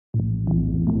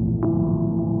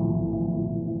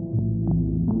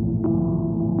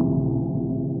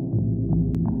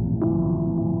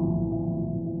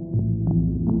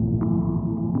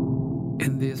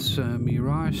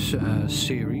Mirage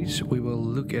series, we will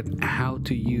look at how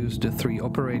to use the three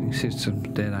operating systems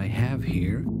that I have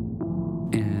here,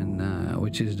 and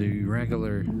which is the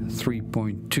regular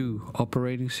 3.2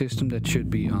 operating system that should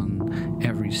be on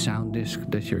every sound disk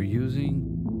that you're using.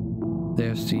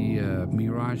 There's the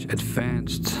Mirage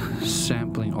Advanced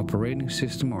Sampling Operating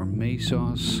System, or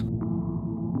MESOS,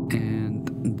 and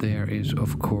there is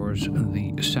of course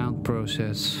the Sound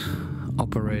Process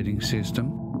Operating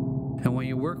System. And when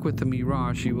you work with the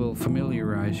Mirage, you will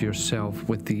familiarize yourself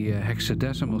with the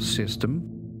hexadecimal system,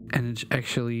 and it's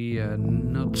actually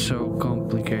not so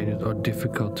complicated or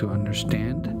difficult to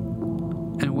understand.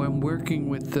 And when working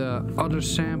with other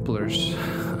samplers,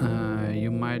 you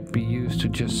might be used to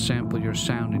just sample your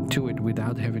sound into it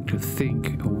without having to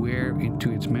think where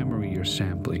into its memory you're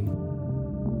sampling.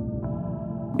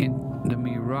 In the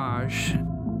Mirage,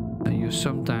 you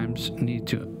sometimes need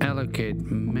to allocate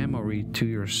memory to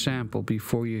your sample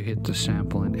before you hit the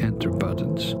sample and enter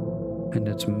buttons. And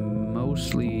that's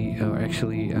mostly, or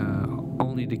actually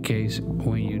only the case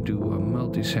when you do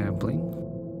multi-sampling.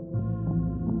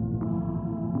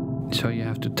 So you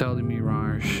have to tell the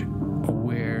Mirage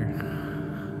where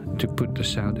to put the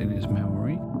sound in its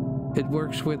memory. It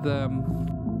works with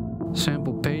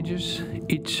sample pages.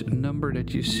 Each number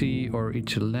that you see, or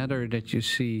each letter that you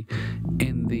see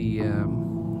in the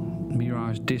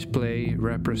Mirage display,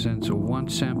 represents one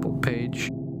sample page,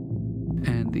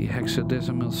 and the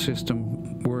hexadecimal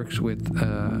system works with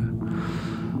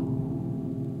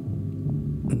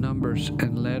numbers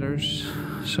and letters.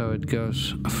 So it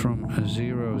goes from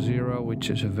 0, 0, which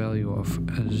is a value of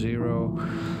 0,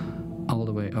 all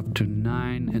the way up to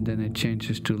 9, and then it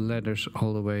changes to letters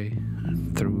all the way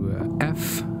through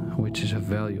F, which is a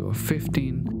value of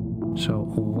 15. So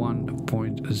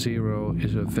 1.0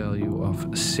 is a value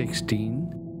of 16.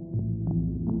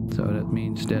 So that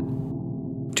means that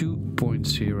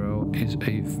 2.0 is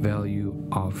a value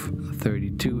of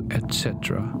 32,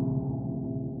 etc.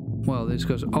 Well, this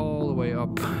goes all the way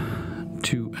up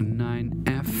to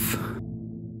 9F.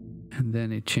 And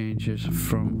then it changes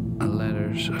from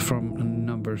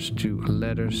numbers to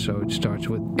letters. So it starts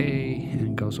with A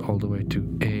and goes all the way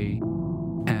to A,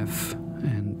 F,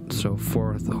 and so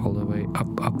forth, all the way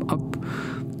up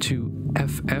to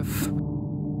FF.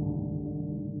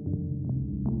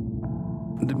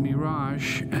 The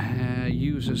Mirage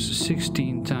uses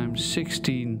 16 times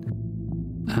 16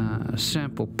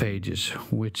 sample pages,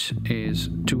 which is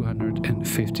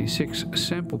 256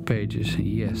 sample pages,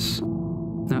 yes.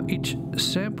 Now each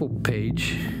sample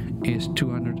page is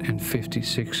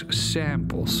 256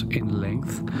 samples in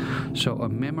length, so a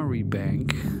memory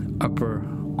bank, upper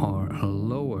or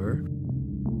lower,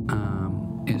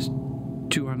 is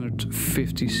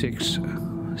 256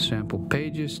 sample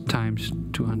pages times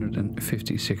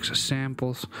 256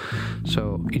 samples,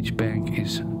 so each bank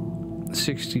is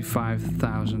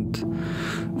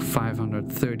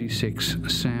 65,536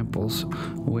 samples,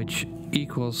 which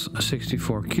equals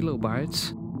 64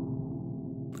 kilobytes.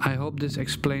 I hope this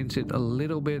explains it a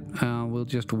little bit. We'll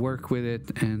just work with it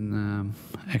and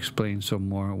explain some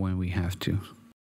more when we have to.